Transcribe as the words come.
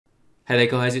Hey there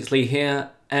guys, it's Lee here.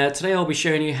 Today I'll be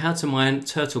showing you how to mine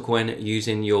TurtleCoin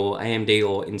using your AMD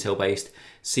or Intel based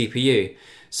CPU.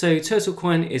 So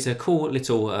TurtleCoin is a cool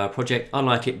little project. I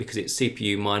like it because it's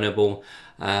CPU mineable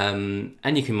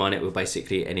and you can mine it with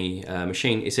basically any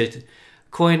machine.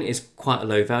 Coin is quite a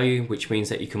low value, which means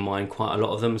that you can mine quite a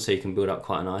lot of them, so you can build up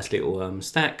quite a nice little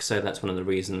stack. So that's one of the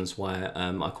reasons why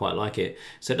I quite like it.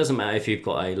 So it doesn't matter if you've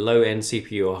got a low-end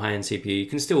CPU or high-end CPU, you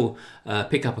can still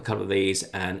pick up a couple of these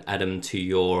and add them to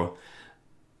your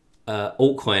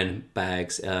altcoin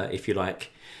bags if you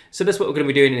like. So that's what we're going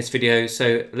to be doing in this video.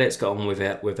 So let's get on with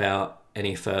it without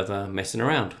any further messing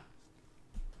around.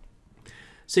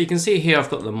 So you can see here I've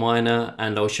got the miner,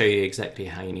 and I'll show you exactly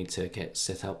how you need to get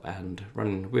set up and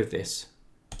running with this.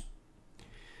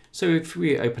 So if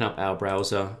we open up our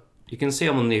browser, you can see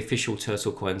I'm on the official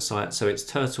TurtleCoin site, so it's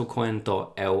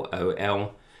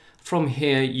turtlecoin.lol. From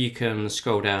here you can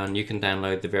scroll down, you can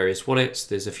download the various wallets.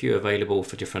 There's a few available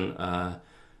for different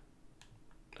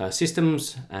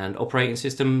systems and operating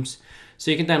systems. So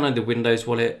you can download the Windows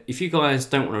wallet. If you guys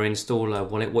don't want to install a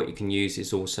wallet, what you can use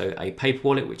is also a paper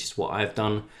wallet, which is what I've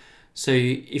done. So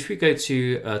if we go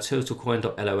to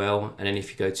turtlecoin.lol, and then if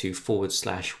you go to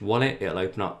 /wallet, it'll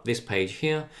open up this page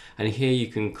here, and here you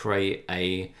can create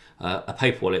a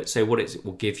paper wallet. So what it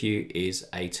will give you is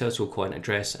a TurtleCoin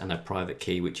address and a private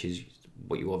key, which is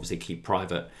what you obviously keep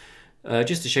private.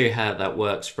 Just to show you how that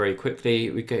works very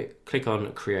quickly, we click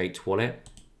on create wallet.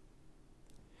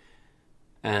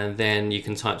 And then you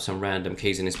can type some random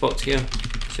keys in this box here.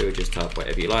 So we'll just type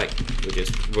whatever you like. We'll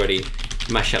just really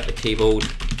mash up the keyboard,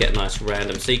 get a nice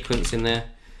random sequence in there.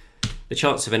 The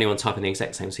chance of anyone typing the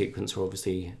exact same sequence are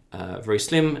obviously very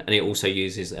slim, and it also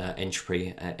uses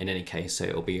entropy in any case, so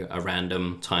it'll be a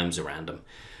random times a random.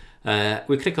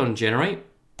 We click on generate.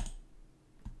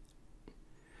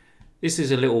 This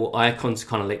is a little icon to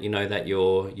kind of let you know that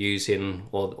you're using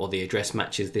or the address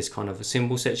matches this kind of a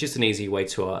symbol. So it's just an easy way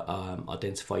to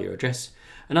identify your address.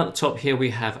 And at the top here we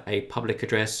have a public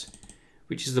address,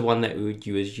 which is the one that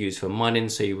you would use for mining.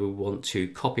 So you will want to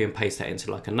copy and paste that into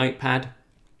like a notepad.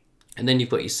 And then you've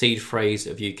got your seed phrase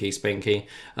of view key, spend key.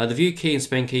 The view key and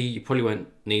spend key, you probably won't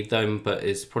need them, but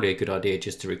it's probably a good idea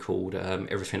just to record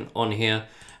everything on here.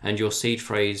 And your seed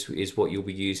phrase is what you'll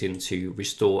be using to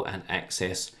restore and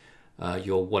access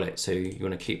your wallet, so you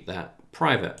want to keep that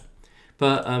private.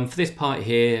 But for this part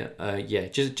here, yeah,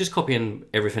 just copy in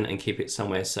everything and keep it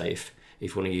somewhere safe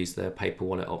if you want to use the paper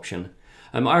wallet option.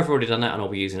 I've already done that, and I'll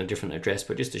be using a different address,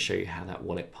 but just to show you how that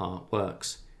wallet part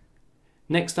works.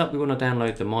 Next up, we want to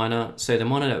download the miner. So the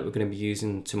miner that we're going to be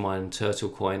using to mine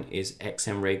TurtleCoin is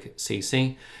XMRig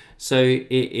CC. So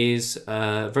it is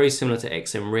very similar to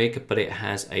XMRig, but it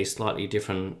has a slightly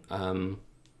different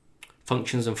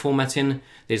functions and formatting.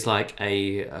 There's like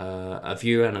a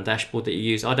viewer and a dashboard that you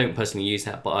use. I don't personally use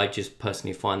that, but I just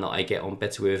personally find that I get on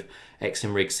better with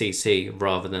XMRig CC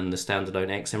rather than the standalone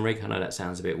XMRig. I know that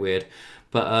sounds a bit weird,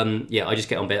 but yeah, I just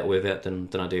get on better with it than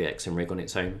I do XMRig on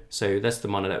its own. So that's the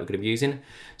miner that we're going to be using.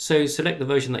 So select the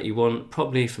version that you want.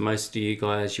 Probably for most of you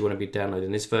guys, you want to be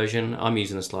downloading this version. I'm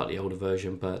using a slightly older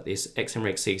version, but this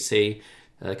XMRig CC,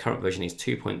 current version is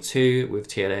 2.2 with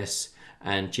TLS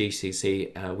and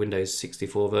GCC Windows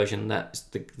 64 version. That's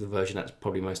the version that's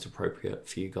probably most appropriate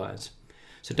for you guys.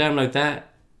 So download that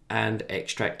and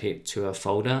extract it to a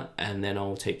folder, and then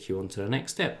I'll take you on to the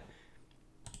next step.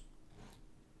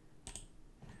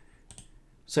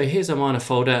 So here's a miner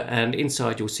folder, and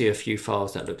inside you'll see a few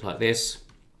files that look like this.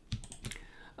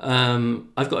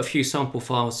 I've got a few sample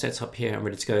files set up here and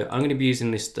ready to go. I'm going to be using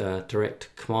this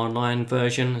direct command line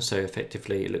version. So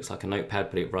effectively it looks like a notepad,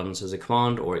 but it runs as a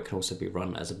command, or it can also be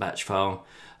run as a batch file.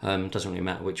 Doesn't really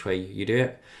matter which way you do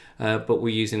it. But we're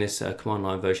using this command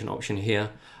line version option here.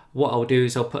 What I'll do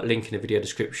is I'll put a link in the video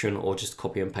description, or just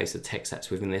copy and paste the text that's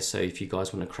within this. So if you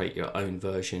guys want to create your own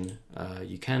version,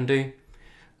 you can do.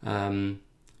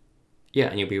 Yeah,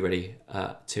 and you'll be ready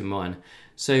to mine.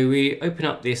 So we open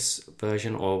up this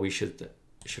version, or we should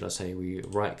I say we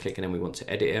right click and then we want to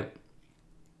edit it.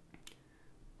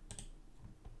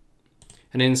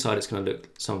 And inside it's going to look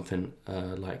something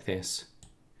like this.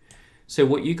 So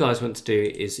what you guys want to do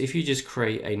is, if you just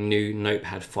create a new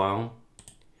notepad file,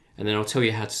 and then I'll tell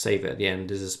you how to save it at the end.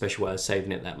 There's a special way of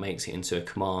saving it that makes it into a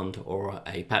command or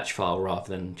a batch file rather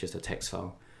than just a text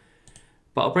file.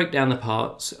 But I'll break down the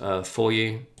parts for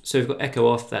you. So we've got echo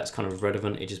off, that's kind of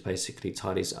relevant. It just basically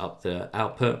tidies up the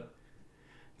output.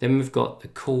 Then we've got the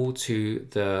call to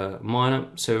the miner.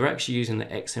 So we're actually using the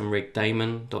xmrig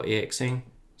daemon.exe,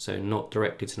 so not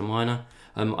directly to the miner.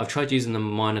 I've tried using the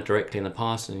miner directly in the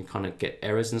past and you kind of get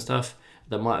errors and stuff.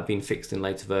 That might have been fixed in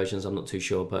later versions, I'm not too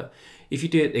sure, but if you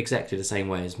do it exactly the same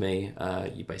way as me,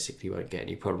 you basically won't get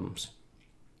any problems.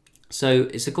 So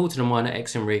it's a call to the miner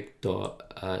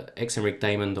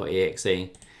xmrig.daemon.exe.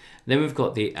 Then we've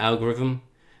got the algorithm.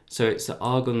 So it's the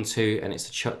Argon 2 and it's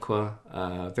the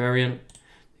Chukwa variant.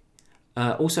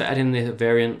 Also add in the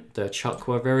variant, the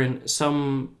Chukwa variant.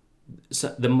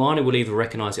 The miner will either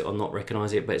recognize it or not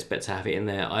recognize it, but it's better to have it in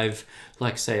there.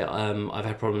 Like I say, I've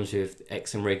had problems with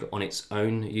xmrig on its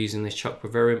own using this Chukwa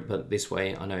variant, but this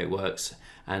way I know it works,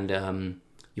 and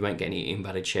you won't get any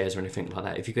invalid shares or anything like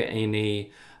that. If you get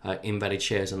any invalid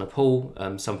shares on a pool,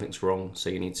 something's wrong, so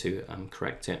you need to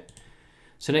correct it.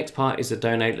 So next part is the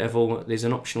donate level. There's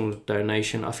an optional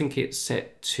donation. I think it's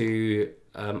set to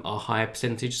a higher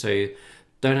percentage. So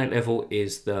donate level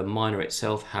is the miner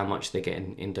itself, how much they're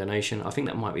getting in donation. I think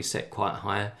that might be set quite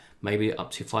high, maybe up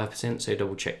to 5%. So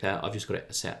double check that. I've just got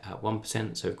it set at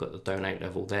 1%. So we've got the donate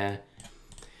level there.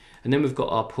 And then we've got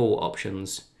our pool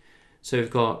options. So we've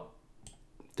got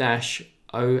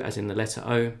 -O as in the letter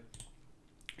O,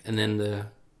 and then the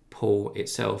pool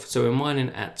itself. So we're mining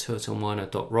at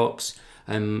turtleminer.rocks.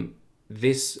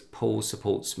 This pool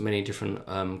supports many different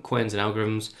coins and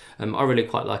algorithms. I really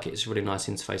quite like it. It's a really nice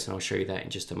interface, and I'll show you that in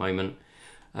just a moment.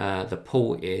 The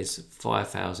pool is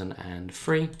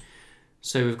 5003.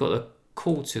 So we've got the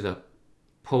call to the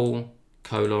pool,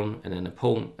 colon, and then the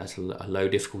pool. That's a low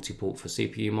difficulty port for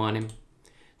CPU mining.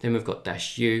 Then we've got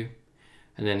 -U,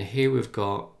 and then here we've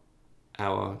got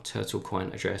our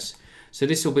TurtleCoin address. So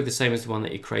this will be the same as the one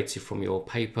that you created from your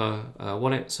paper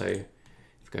wallet. So if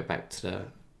you go back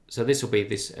to so this will be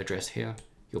this address here,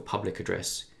 your public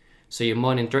address. So you're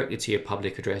mining directly to your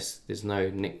public address. There's no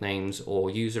nicknames or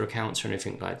user accounts or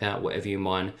anything like that. Whatever you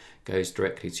mine goes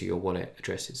directly to your wallet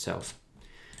address itself.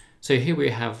 So here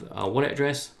we have our wallet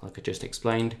address, like I just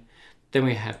explained. Then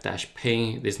we have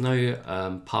 -P. There's no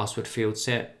password field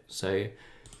set. So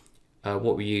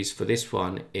what we use for this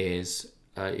one is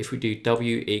if we do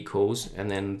W equals, and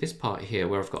then this part here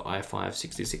where I've got i5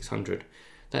 6600,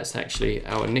 that's actually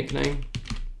our nickname.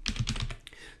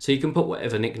 So you can put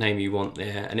whatever nickname you want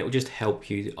there, and it will just help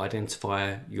you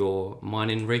identify your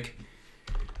mining rig.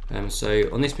 So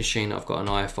on this machine, I've got an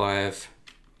i5.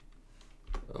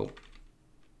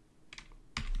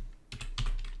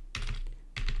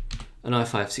 An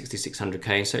i5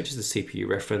 6600K, so just the CPU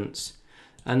reference.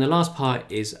 And the last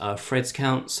part is our threads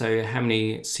count, so how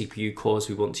many CPU cores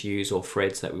we want to use or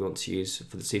threads that we want to use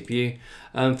for the CPU.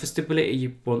 For stability,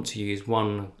 you want to use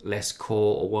one less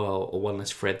core or one less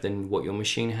thread than what your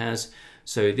machine has.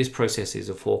 So this processor is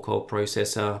a 4-core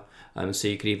processor, so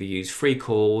you could either use 3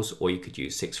 cores or you could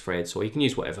use 6 threads, or you can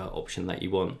use whatever option that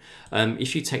you want.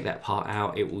 If you take that part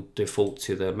out, it will default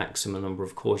to the maximum number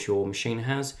of cores your machine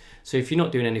has. So if you're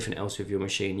not doing anything else with your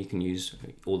machine, you can use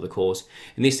all the cores.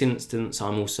 In this instance,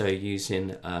 I'm also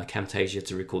using Camtasia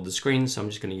to record the screen, so I'm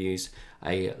just going to use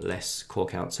a less core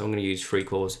count. So I'm going to use 3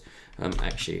 cores.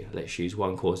 Actually, let's use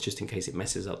 1 core just in case it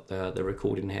messes up the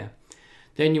recording here.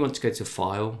 Then you want to go to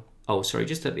File. Oh, sorry,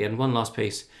 just at the end, one last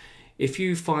piece. If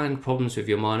you find problems with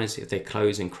your miners, if they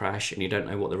close and crash and you don't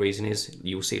know what the reason is,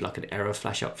 you'll see like an error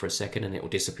flash up for a second and it will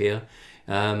disappear.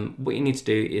 What you need to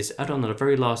do is add on the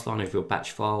very last line of your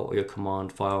batch file or your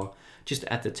command file, just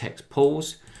add the text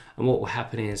pause. And what will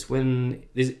happen is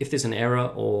if there's an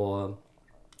error or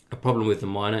a problem with the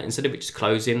miner, instead of it just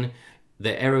closing,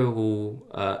 the error will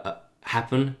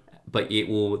happen, but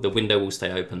the window will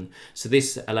stay open. So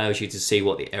this allows you to see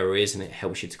what the error is, and it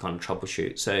helps you to kind of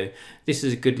troubleshoot. So this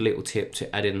is a good little tip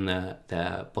to add in the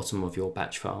bottom of your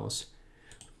batch files.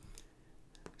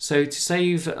 So to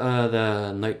save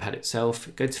the notepad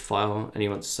itself, go to File, and you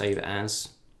want to save it as.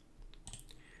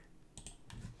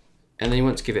 And then you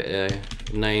want to give it a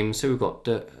name. So we've got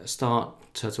the start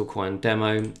TurtleCoin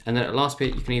demo, and then at the last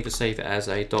bit you can either save it as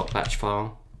a .batch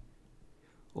file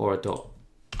or a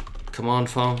 .command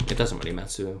file. It doesn't really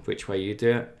matter which way you do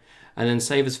it. And then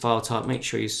save as file type, make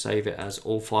sure you save it as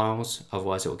all files,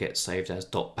 otherwise it will get saved as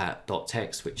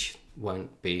 .bat.txt, which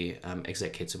won't be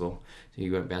executable, so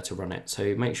you won't be able to run it.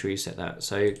 So make sure you set that.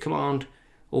 So command,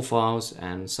 all files,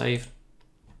 and save.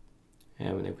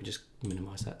 And then we just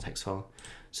minimize that text file.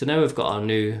 So now we've got our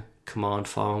new command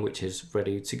file, which is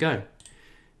ready to go.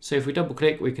 So if we double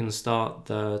click, we can start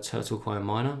the TurtleCoin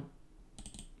miner.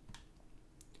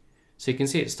 So you can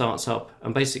see it starts up,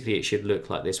 and basically it should look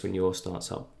like this when yours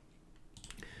starts up.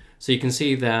 So you can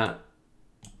see that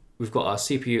we've got our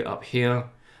CPU up here.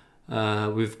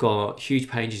 We've got huge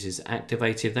pages is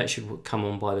activated. That should come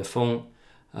on by default.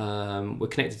 We're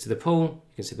connected to the pool.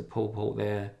 You can see the pool port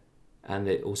there, and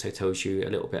it also tells you a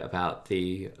little bit about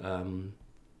the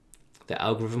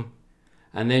algorithm.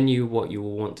 And then what you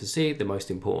will want to see, the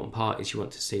most important part, is you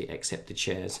want to see accepted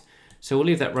shares. So we'll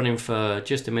leave that running for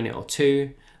just a minute or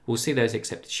two. We'll see those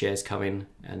accepted shares come in,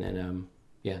 and then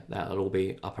yeah, that'll all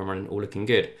be up and running, all looking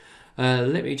good.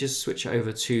 Let me just switch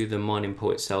over to the mining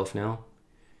pool itself now.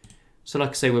 So like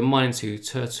I say, we're mining to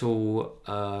Turtle,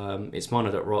 it's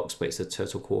miner.rocks, but it's the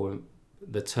TurtleCoin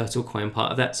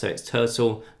part of that, so it's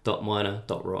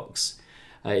turtle.miner.rocks.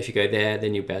 If you go there,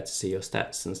 then you'll be able to see your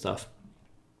stats and stuff.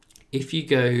 If you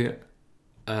go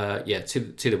yeah, to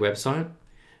the website,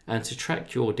 and to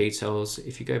track your details,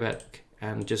 if you go back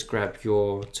and just grab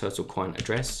your TurtleCoin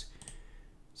address,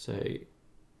 so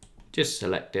just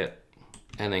select it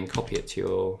and then copy it to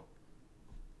your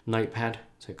notepad,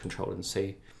 so Control and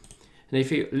C. And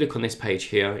if you look on this page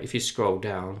here, if you scroll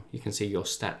down, you can see your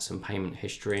stats and payment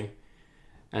history.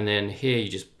 And then here you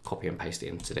just copy and paste it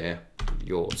into there,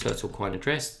 your TurtleCoin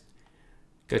address.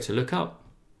 Go to lookup.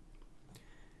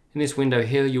 In this window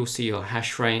here, you'll see your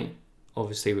hash rate.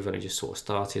 Obviously, we've only just sort of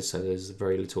started, so there's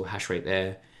very little hash rate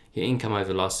there. Your income over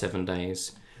the last 7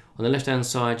 days. On the left-hand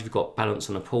side, you've got balance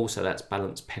on the pool, so that's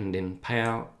balance pending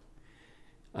payout.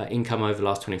 Income over the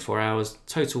last 24 hours,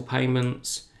 total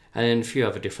payments, and then a few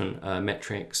other different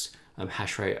metrics.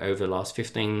 Hash rate over the last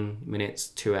 15 minutes,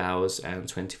 2 hours, and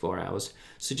 24 hours.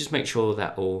 So just make sure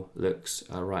that all looks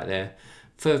right there.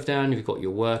 Further down, you've got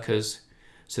your workers.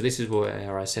 So this is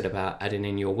where I said about adding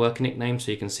in your worker nickname.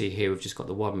 So you can see here we've just got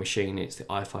the one machine. It's the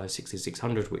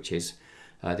i5-6600, which is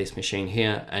this machine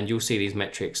here. And you'll see these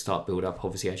metrics start build up.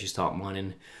 Obviously, as you start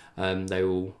mining, they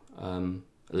will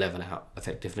level out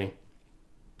effectively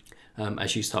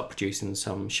as you start producing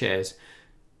some shares.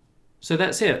 So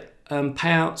that's it.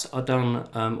 Payouts are done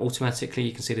automatically.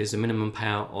 You can see there's a minimum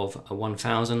payout of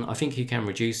 1,000. I think you can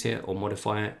reduce it or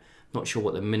modify it. Not sure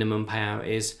what the minimum payout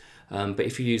is. But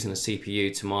if you're using a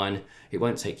CPU to mine, it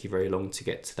won't take you very long to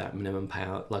get to that minimum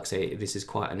payout. Like I say, this is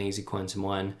quite an easy coin to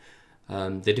mine.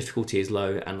 The difficulty is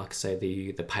low, and like I say,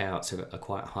 the payouts are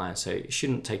quite high, so it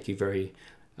shouldn't take you very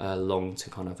long to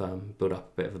kind of build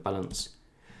up a bit of a balance.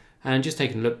 And just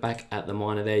taking a look back at the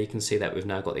miner there, you can see that we've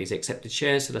now got these accepted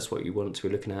shares, so that's what you want to be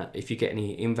looking at. If you get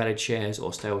any invalid shares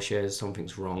or stale shares,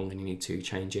 something's wrong and you need to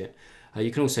change it.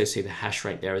 You can also see the hash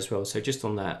rate there as well. So just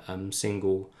on that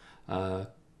single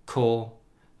core,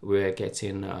 we're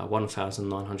getting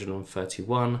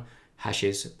 1,931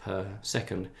 hashes per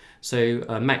second. So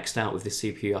maxed out with the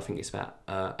CPU, I think it's about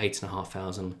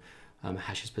 8,500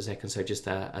 hashes per second. So just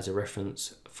as a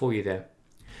reference for you there.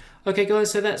 Okay guys,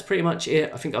 so that's pretty much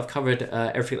it. I think I've covered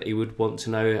everything that you would want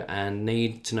to know and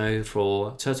need to know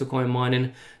for TurtleCoin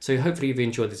mining. So hopefully you've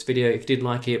enjoyed this video. If you did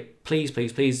like it, please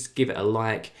give it a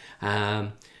like.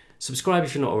 Subscribe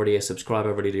if you're not already a subscriber.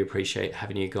 I really do appreciate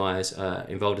having you guys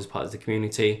involved as part of the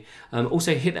community.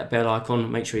 Also hit that bell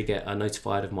icon, make sure you get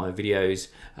notified of my videos.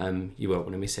 You won't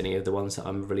want to miss any of the ones that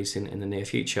I'm releasing in the near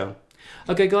future.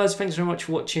 Okay guys, thanks very much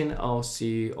for watching. I'll see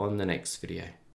you on the next video.